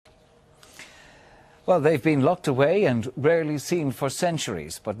Well, they've been locked away and rarely seen for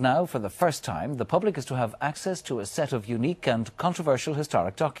centuries, but now, for the first time, the public is to have access to a set of unique and controversial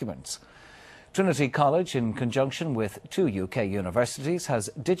historic documents. Trinity College, in conjunction with 2 UK universities,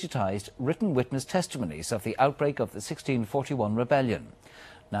 has digitised written witness testimonies of the outbreak of the 1641 rebellion.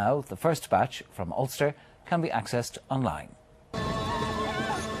 Now, the first batch from Ulster can be accessed online.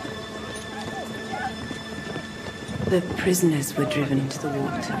 The prisoners were driven into the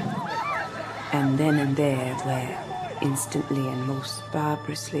water, and then and there were instantly and most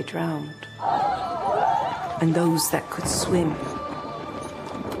barbarously drowned. And those that could swim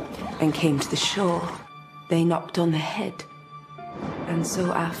and came to the shore, they knocked on the head, and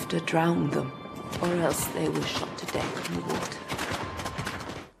so after drowned them, or else they were shot to death in the water.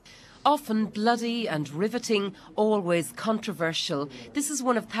 Often bloody and riveting, always controversial. This is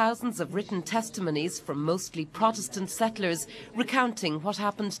one of thousands of written testimonies from mostly Protestant settlers recounting what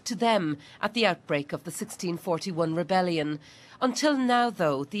happened to them at the outbreak of the 1641 rebellion. Until now,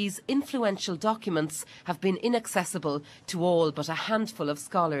 though, these influential documents have been inaccessible to all but a handful of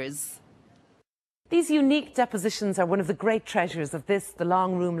scholars. These unique depositions are one of the great treasures of the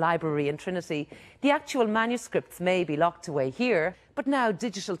Long Room Library in Trinity. The actual manuscripts may be locked away here, but now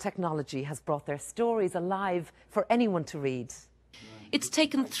digital technology has brought their stories alive for anyone to read. It's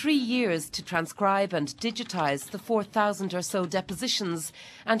taken 3 years to transcribe and digitise the 4,000 or so depositions,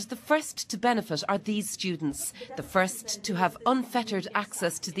 and the first to benefit are these students, the first to have unfettered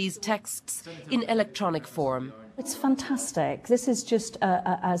access to these texts in electronic form. It's fantastic. This is just,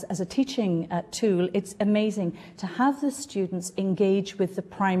 as a teaching tool, it's amazing to have the students engage with the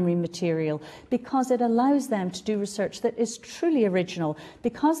primary material because it allows them to do research that is truly original.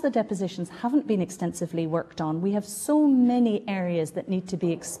 Because the depositions haven't been extensively worked on, we have so many areas that need to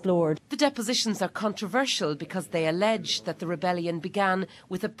be explored. The depositions are controversial because they allege that the rebellion began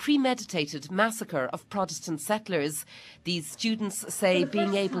with a premeditated massacre of Protestant settlers. These students say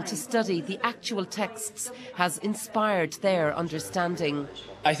being able to study the actual texts has inspired their understanding.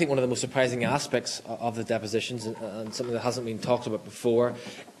 I think one of the most surprising aspects of the depositions, and something that hasn't been talked about before,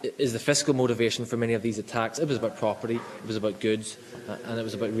 is the fiscal motivation for many of these attacks. It was about property, it was about goods, and it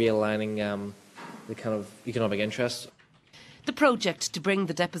was about realigning the kind of economic interests. The project to bring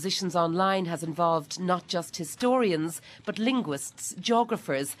the depositions online has involved not just historians, but linguists,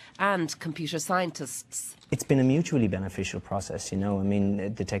 geographers and computer scientists. It's been a mutually beneficial process, you know. I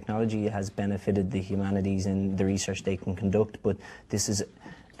mean, the technology has benefited the humanities in the research they can conduct, but this is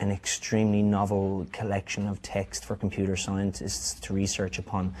an extremely novel collection of text for computer scientists to research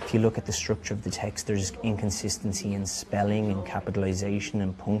upon. If you look at the structure of the text, there's inconsistency in spelling, in capitalization,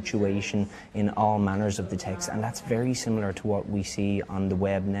 and punctuation in all manners of the text, and that's very similar to what we see on the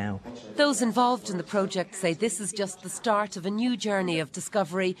web now. Those involved in the project say this is just the start of a new journey of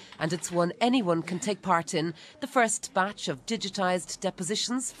discovery, and it's one anyone can take part in. The first batch of digitised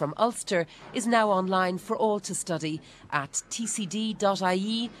depositions from Ulster is now online for all to study at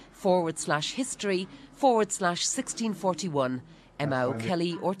tcd.ie/history/1641. Emma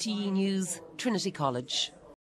O'Kelly, RTE News, Trinity College.